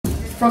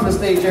from the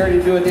stage area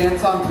to do a dance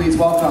song, please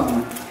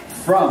welcome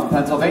from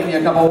Pennsylvania,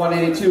 couple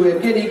 182,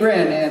 Evgeny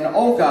Grin and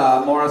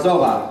Olga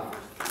Morozova.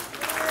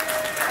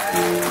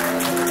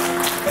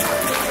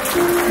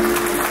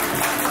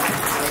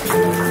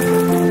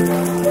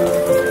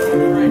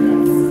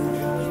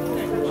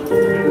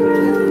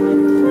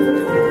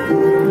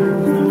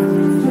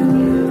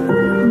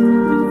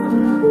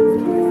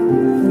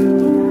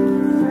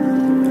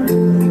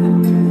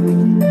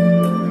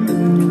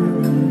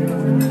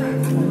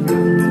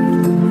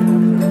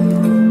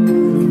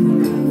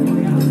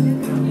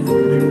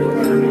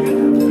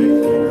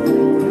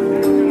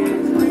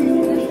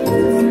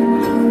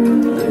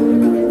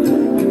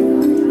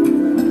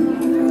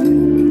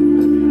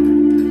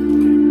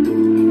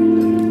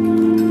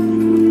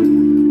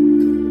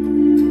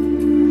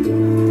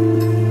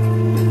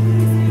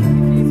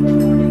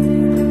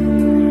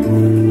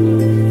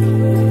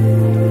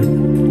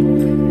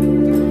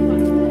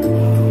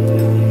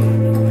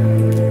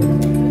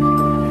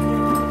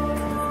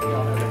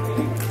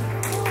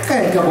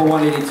 Couple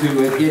 182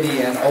 with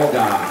Evgeny and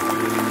Olga.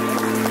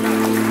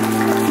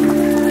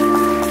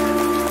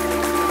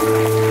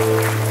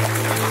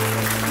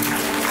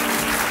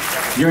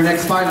 Your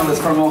next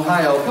finalist from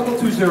Ohio, couple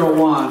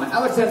 201,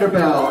 Alexander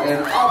Bell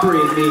and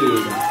Aubrey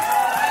Mead.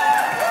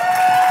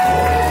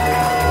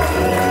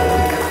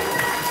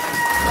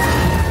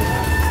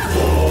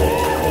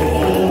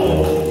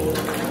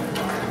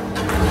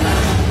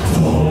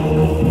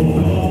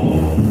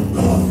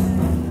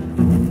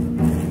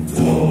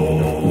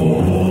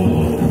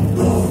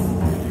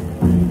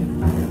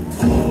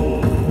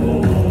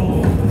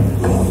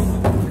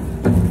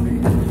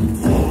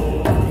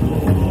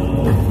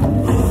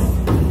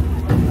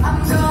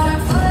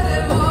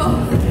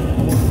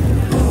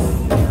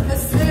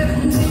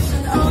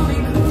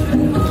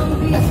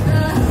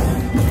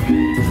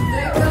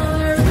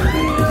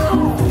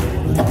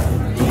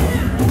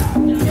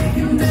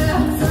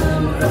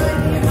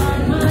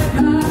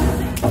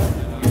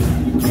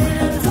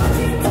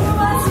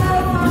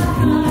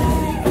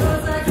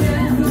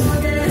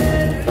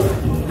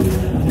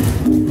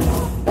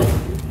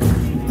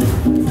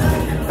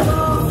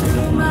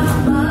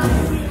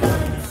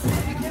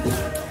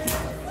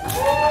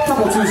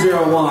 Couple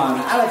 201,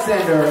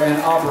 Alexander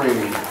and Aubrey.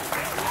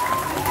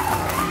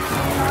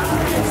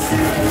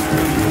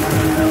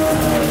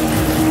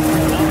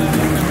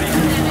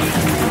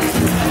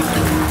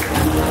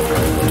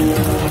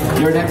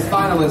 Your next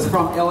finalist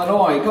from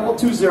Illinois, couple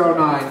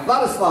 209,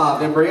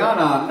 Vladislav and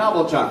Brianna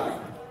Novelchuk.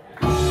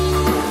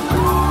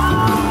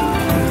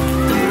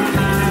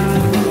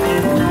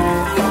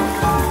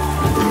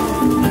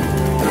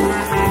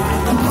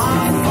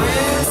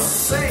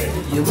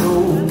 You're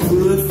no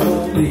good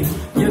for me.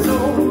 You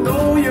don't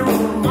know your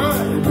own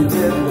mind. You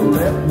never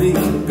let me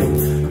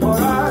be.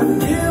 But I'd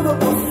give up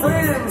my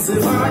friends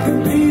if I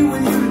could be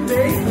with you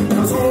today.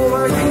 Cause all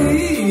I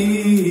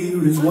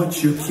hear is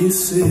what your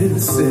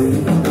kisses say.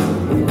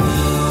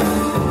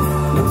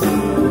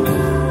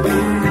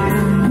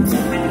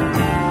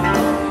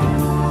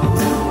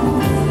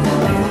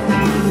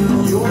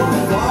 Your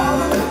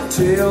father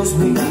tells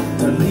me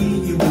to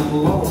leave you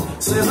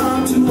alone. Says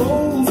I'm too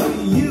old for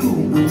you.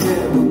 We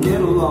never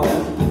get along.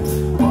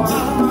 But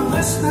I'm not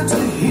listening to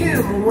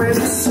him when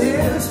he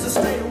says to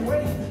stay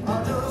away.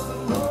 I just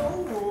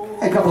know.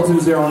 And couple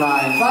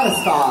 209,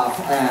 Vladislav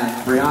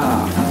and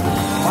Brianna.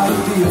 I'd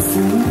be a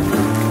fool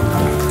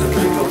to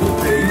pick up the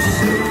pace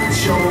and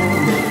show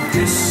the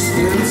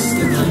distance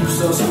that keeps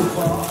us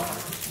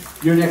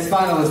apart. Your next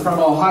finalist from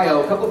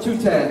Ohio, couple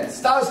 210,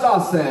 Stas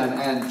Dawson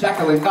and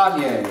Jacqueline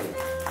Gagne.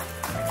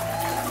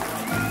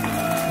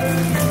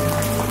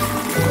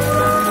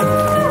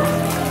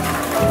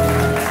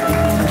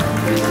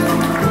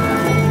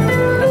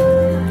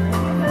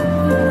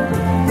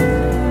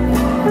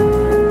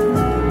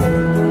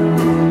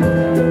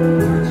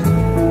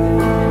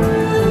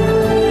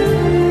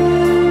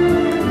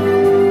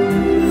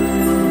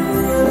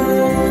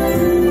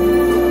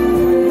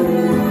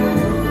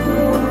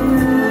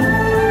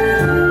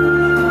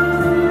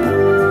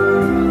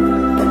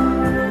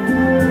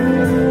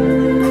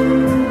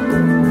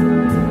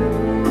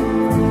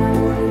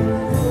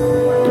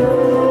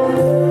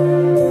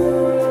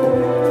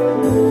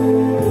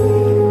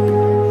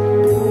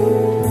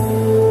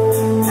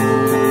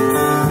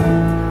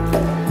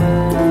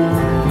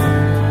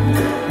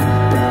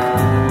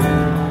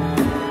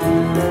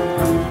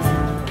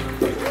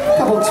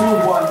 Couple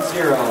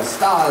 210,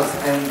 Stas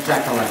and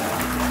Jacqueline.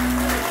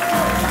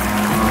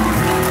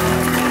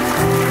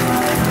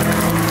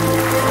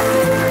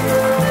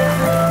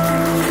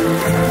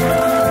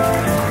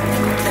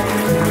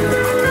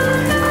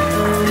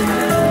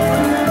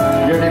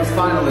 Your next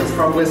finalist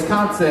from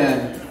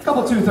Wisconsin,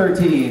 couple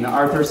 213,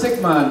 Arthur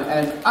Sigmund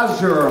and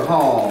Azure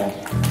Hall.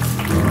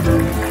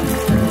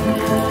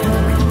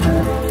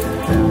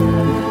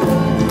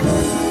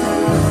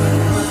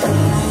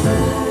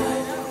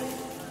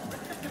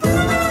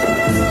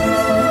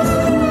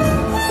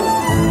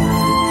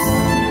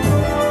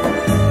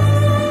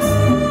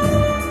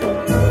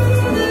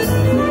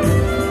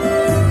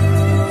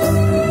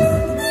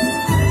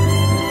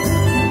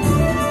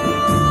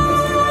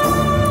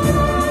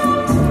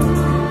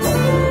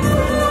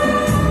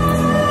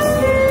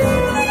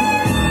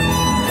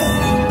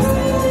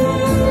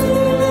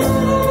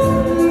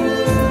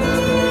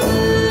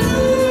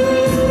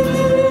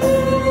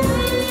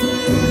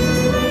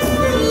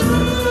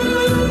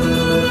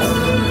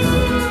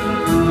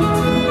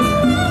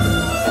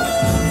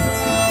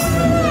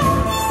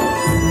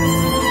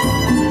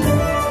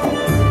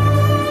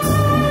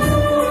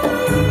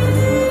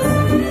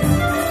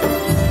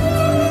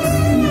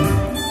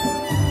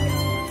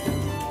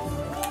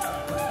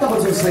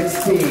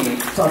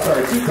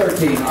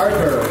 213,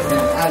 Arthur and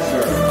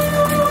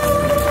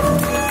Asher.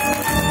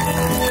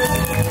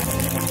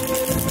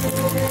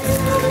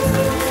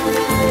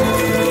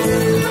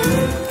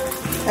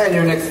 And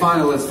your next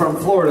finalist from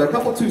Florida,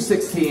 couple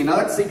 216,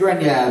 Alexi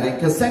Grenev and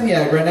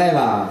Ksenia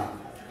Greneva.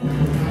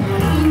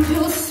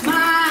 Your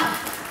smile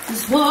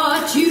is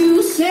what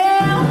you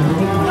sell.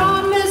 You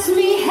promise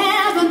me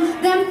heaven,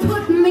 then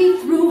put me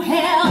through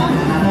hell.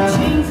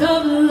 Chains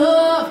of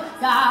love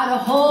got a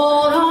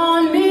hold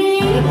on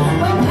me.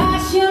 When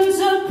passion's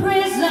a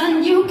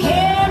prison, you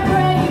can't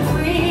break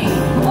free.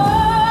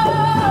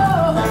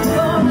 Oh,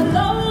 you're a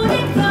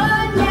loaded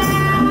gun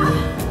now.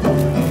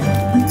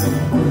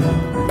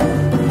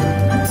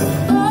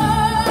 Oh,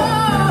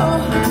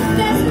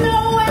 there's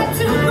nowhere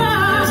to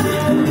run.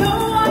 No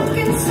one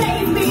can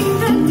save me.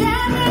 The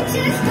damage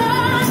is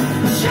done.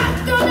 Shot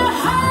through the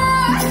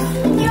heart.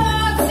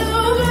 You're to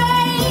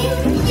blame.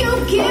 You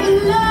give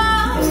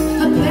love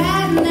a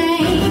bad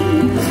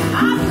name. I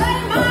play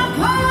my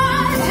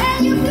part and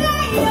you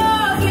play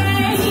your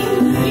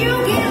game. You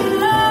give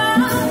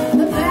love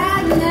a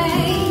bad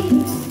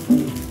name.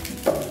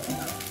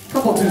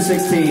 Couple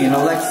 216,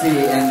 Alexi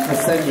and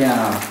Ksenia.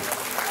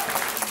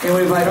 And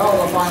we invite all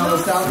the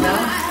finalists out now.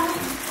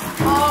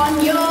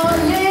 On your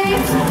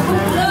lips,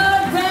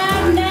 blood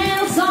red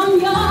nails on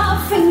your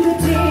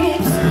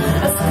fingertips.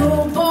 A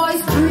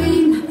schoolboy's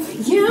dream,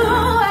 you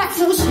act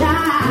so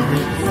shy.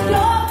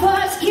 Your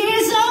first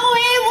kiss, oh,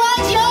 it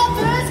was your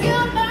first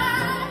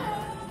goodbye.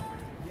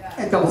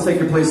 And double take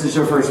your places,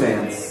 your first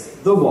dance,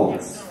 the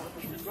waltz.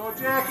 Go,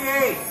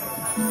 Jackie!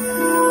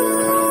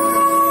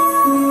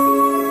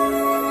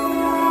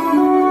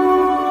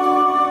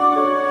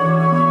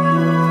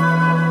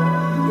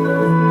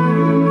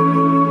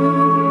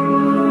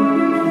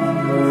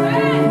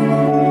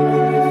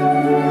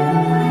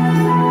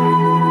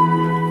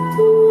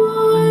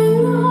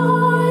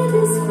 Twilight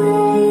is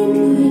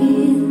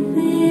fading,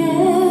 the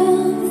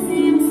air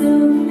seems so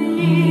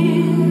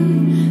clear.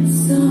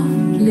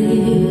 Softly,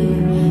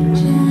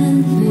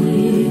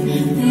 gently,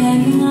 the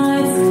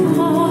night's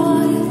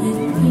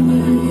quiet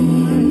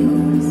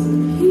peace.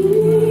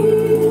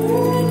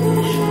 Here the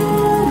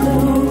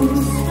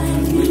shadows, I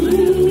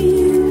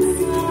feel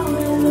so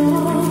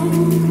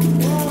alone.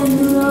 And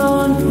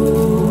run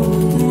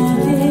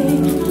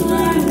forgetting, I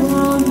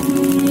won't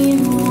be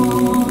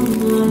one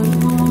alone.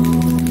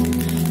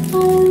 I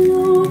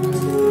look to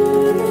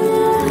the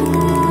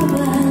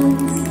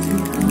heavens to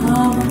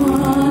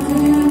comfort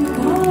and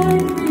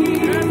guide me.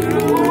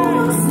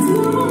 Lost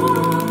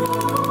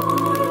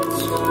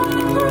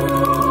shine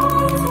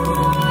bright,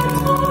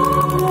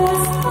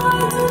 bless my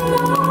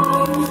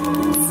delight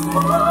and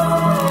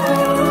smile.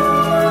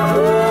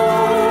 To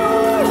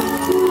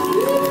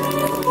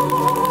be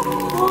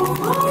of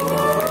my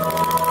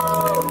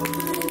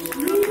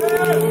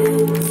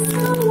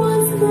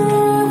someone's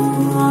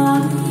left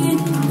running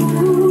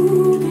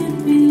through and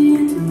be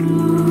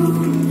true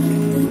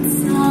that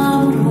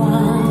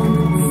someone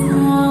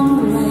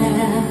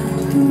somewhere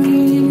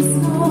dreams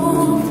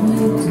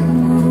softly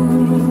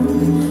too.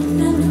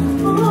 And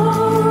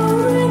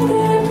far in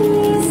the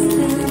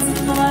distance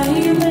I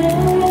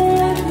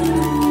imagine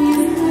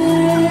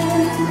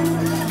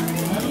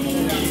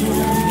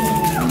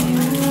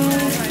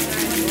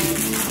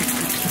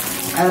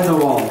And the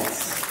waltz.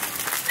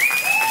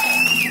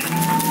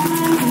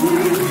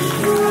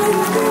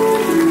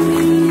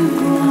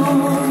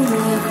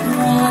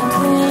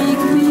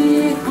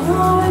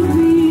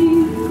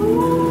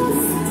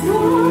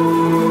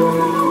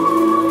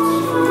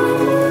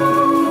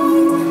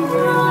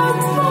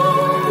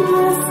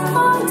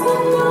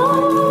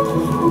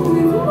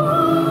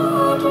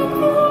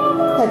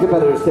 And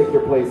competitors, take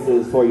your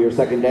places for your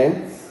second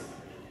dance,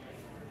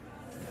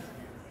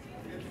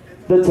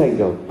 the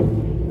tango.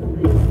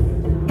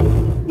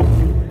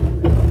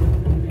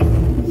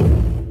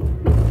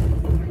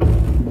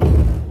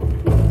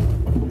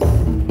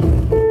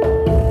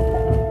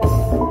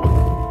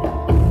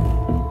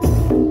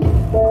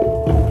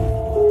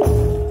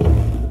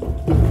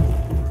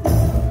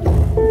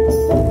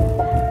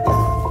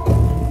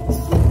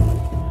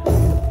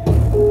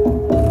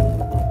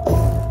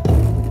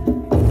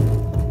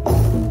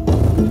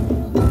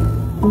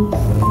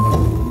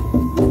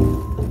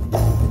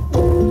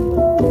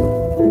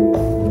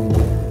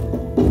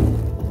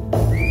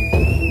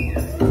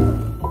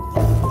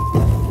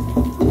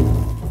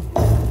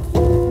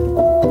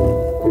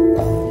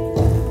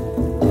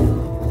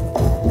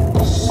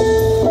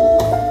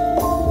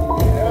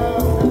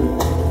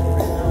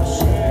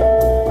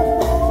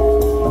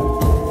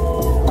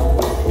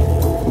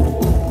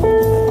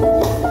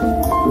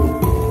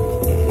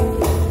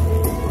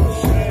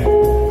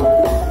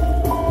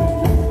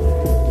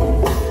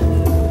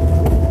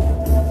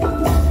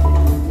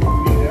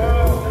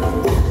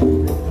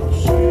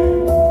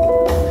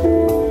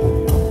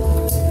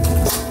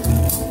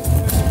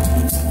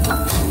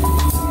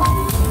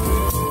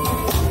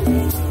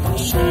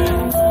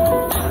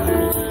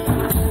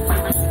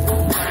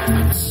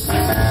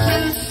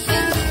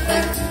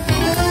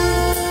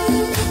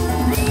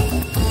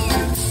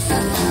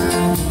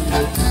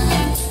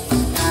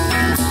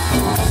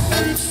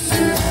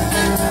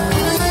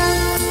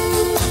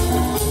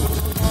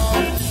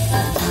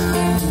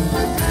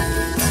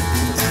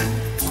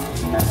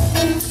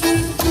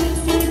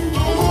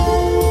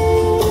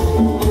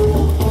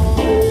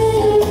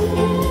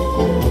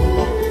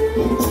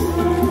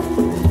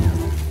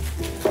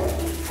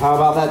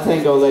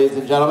 tango, ladies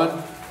and gentlemen.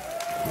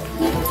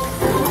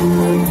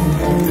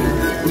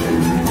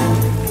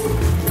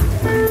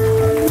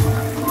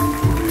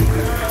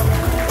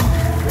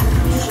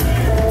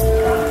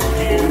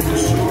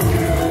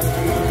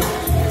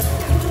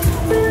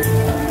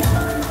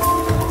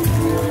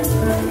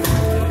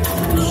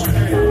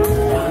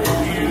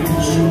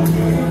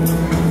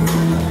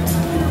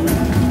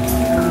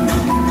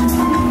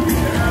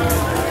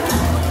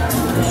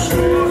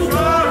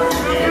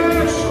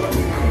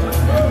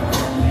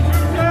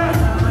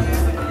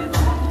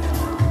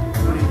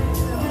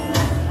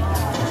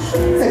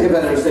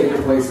 Take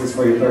your places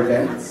for your third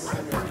dance.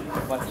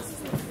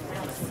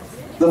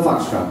 The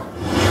foxtrot.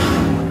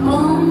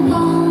 Boom,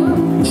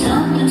 boom,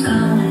 something's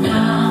coming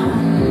down.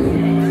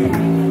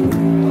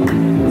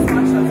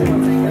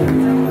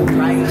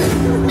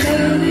 Do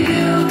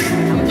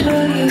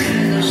you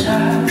hear the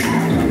sound?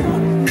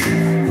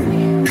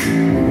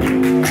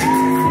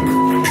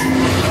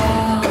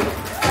 Oh,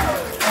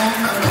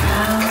 look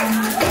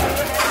around.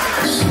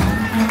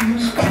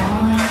 Something's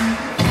going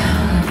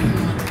down.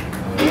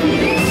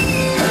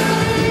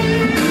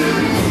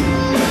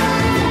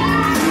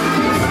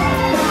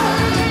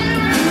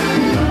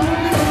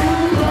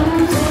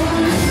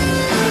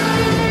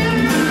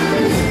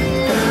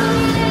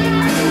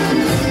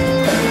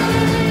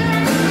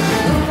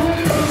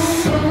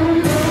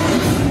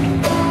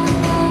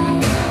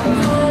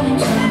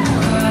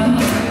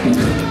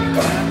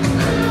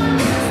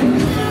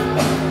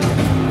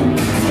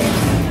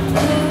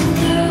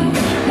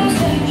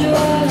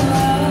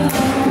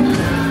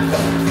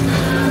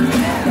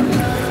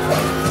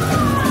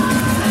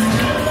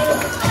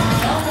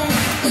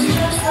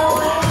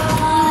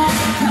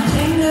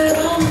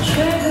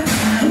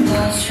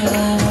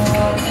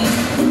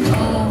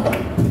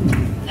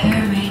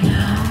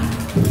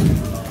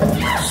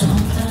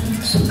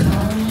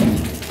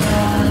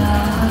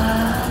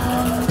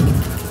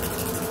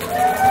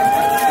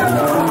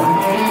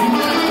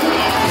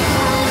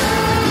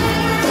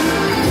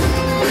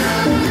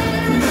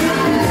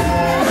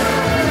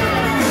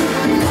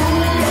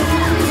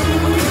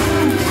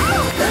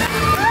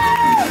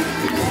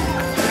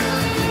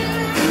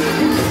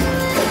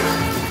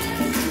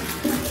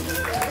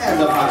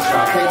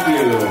 Thank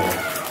you.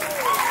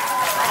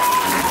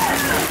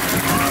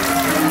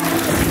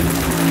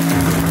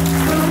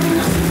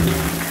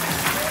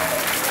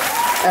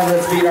 And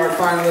let's meet our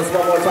finalists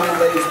one more time,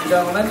 ladies and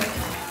gentlemen.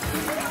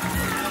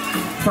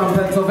 From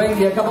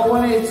Pennsylvania, couple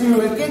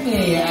 182,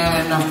 Evgeny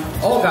and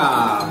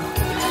Olga.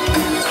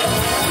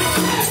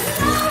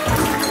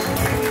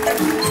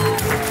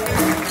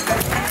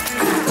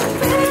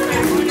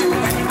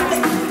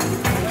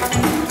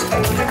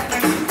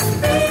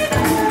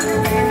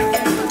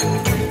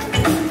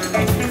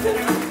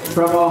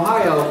 From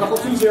Ohio, couple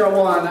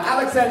 201,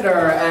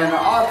 Alexander and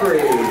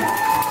Audrey.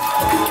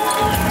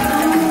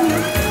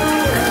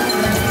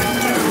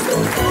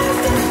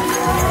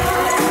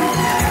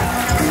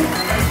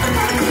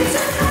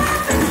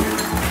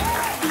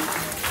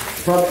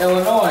 From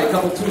Illinois,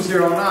 couple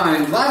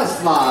 209,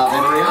 Vladislav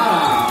and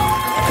Rihanna.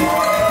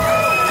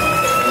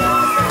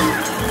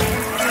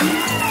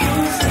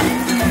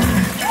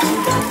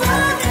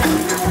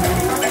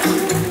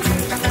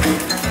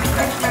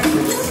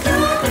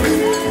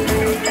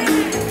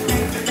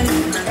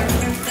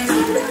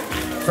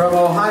 From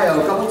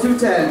Ohio, couple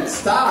 210,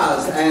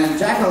 Stas and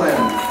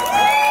Jacqueline.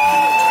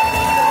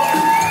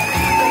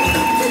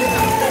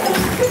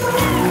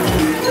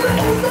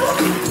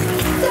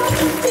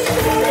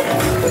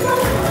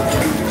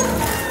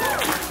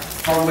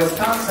 From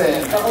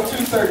Wisconsin, couple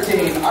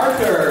 213,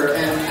 Arthur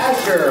and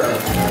Asher.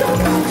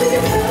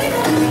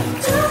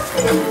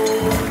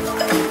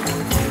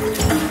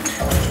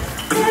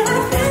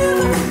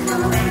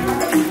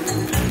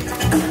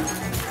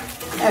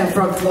 And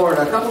from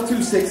Florida, couple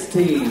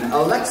 216,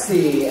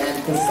 Alexi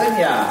and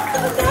Ksenia.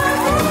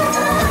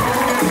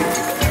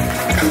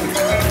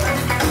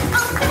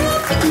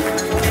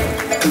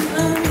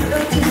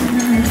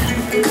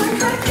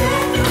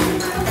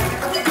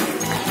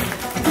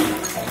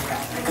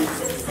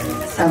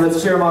 And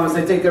let's cheer them on as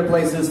they take their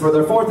places for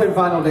their fourth and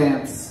final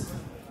dance.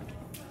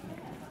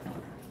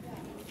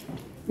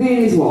 The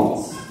 80s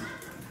Waltz.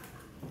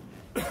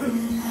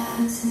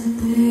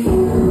 Take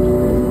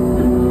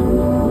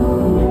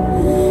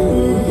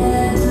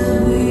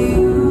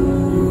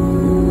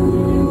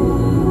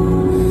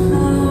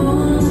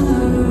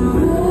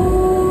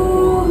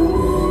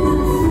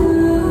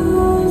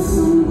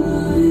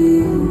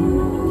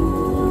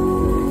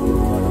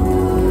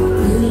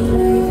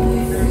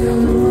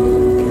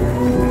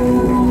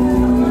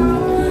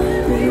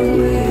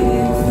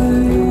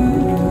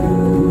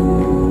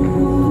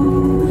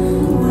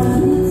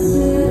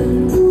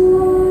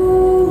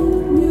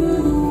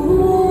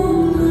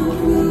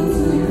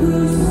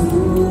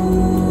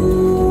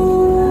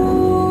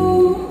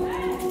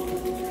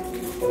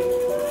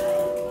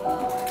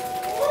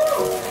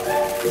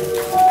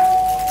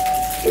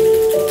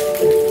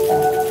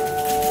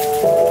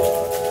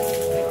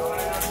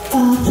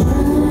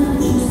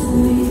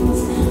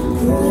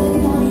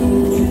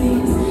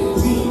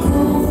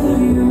over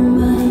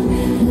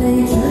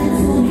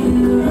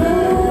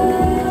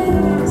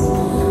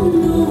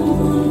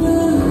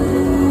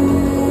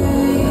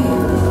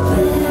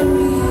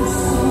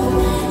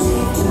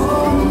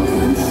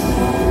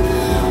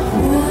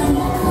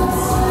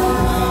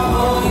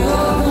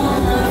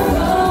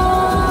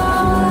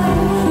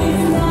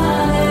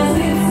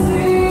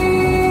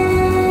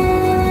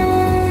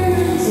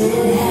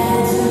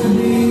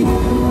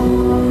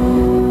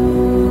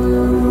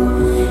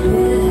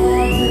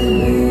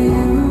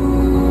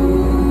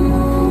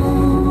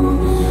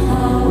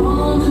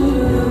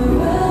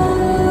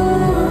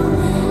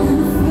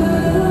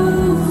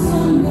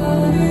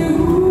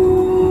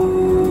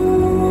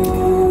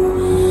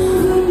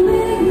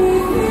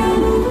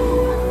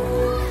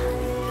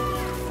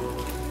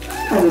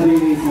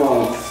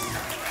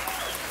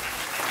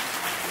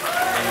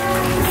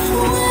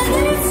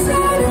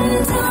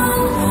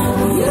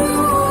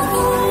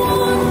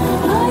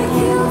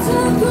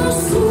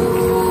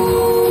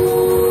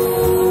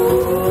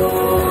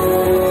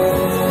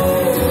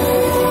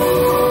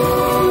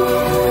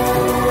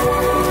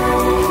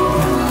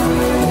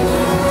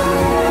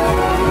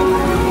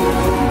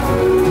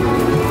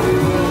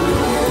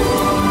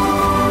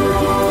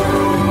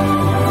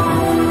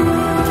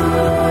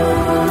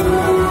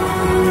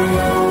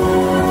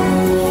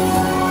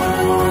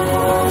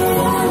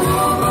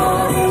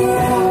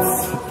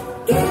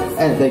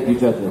Thank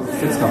you, judges.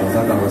 6 calls.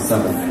 I thought it was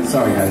 7.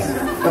 Sorry, guys.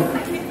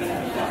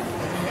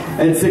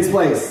 In 6th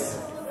place,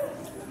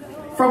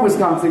 from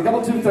Wisconsin,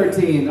 double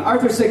 213,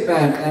 Arthur Sigman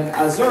and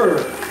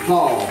Azur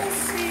Hall.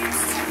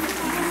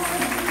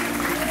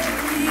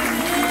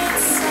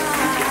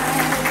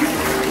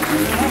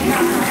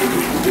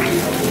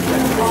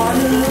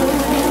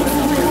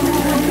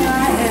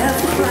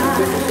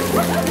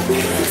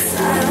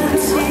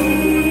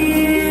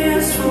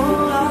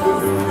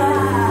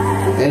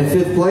 In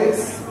 5th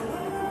place,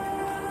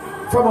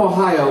 from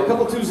Ohio,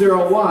 couple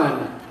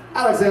 201,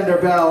 Alexander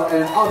Bell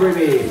and Aubrey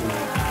Mead.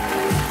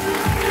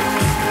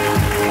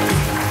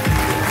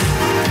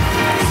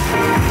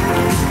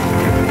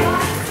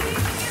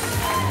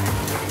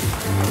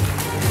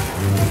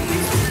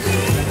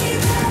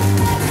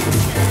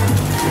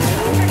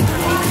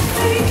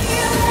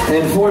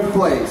 In 4th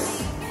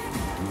place,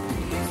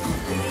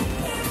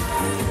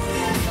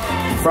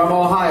 from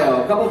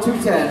Ohio, couple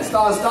 210,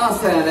 Stas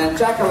Dawson and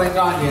Jacqueline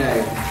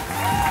Gagne.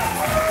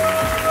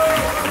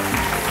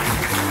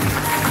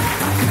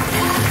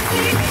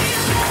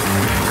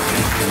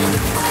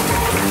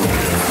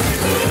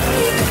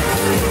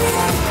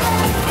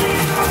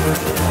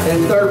 In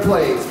 3rd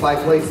place, by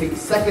placing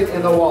 2nd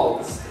in the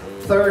waltz,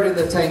 3rd in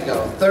the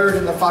tango, 3rd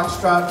in the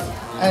foxtrot,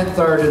 and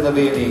 3rd in the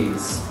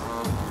Viennese.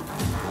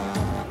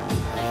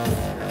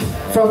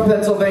 From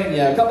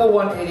Pennsylvania, couple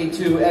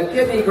 182,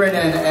 Evgeny Grinin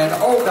and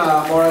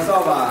Olga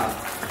Morozova.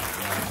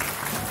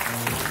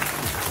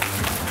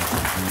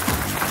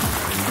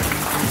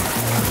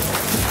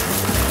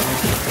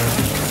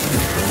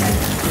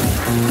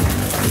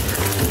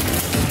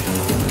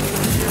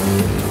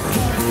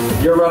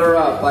 Your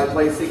runner-up by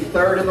placing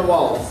 3rd in the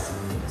waltz,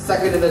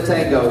 2nd in the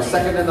tango,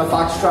 2nd in the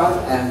foxtrot,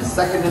 and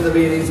 2nd in the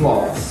Viennese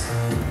waltz.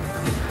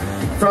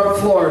 From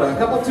Florida,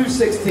 couple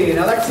 216,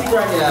 Alexei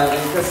Granev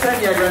and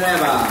Ksenia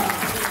Graneva.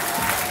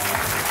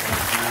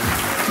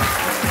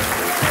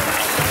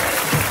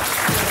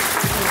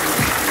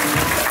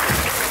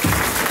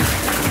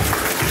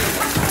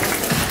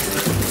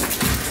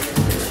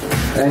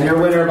 And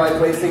your winner by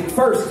placing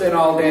 1st in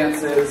all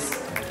dances,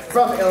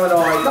 from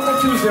Illinois,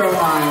 couple 209,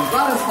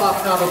 Vladislav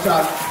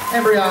Novalchuk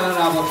and Brianna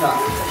Novalchuk.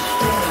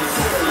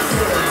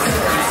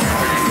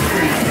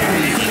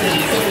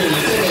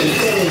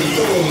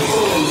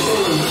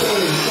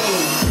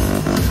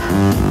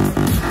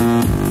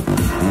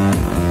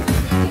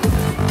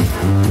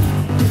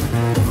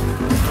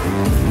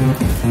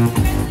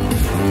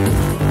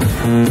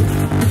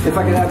 If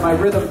I could have my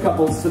rhythm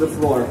couples to the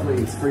floor,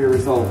 please, for your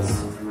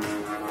results.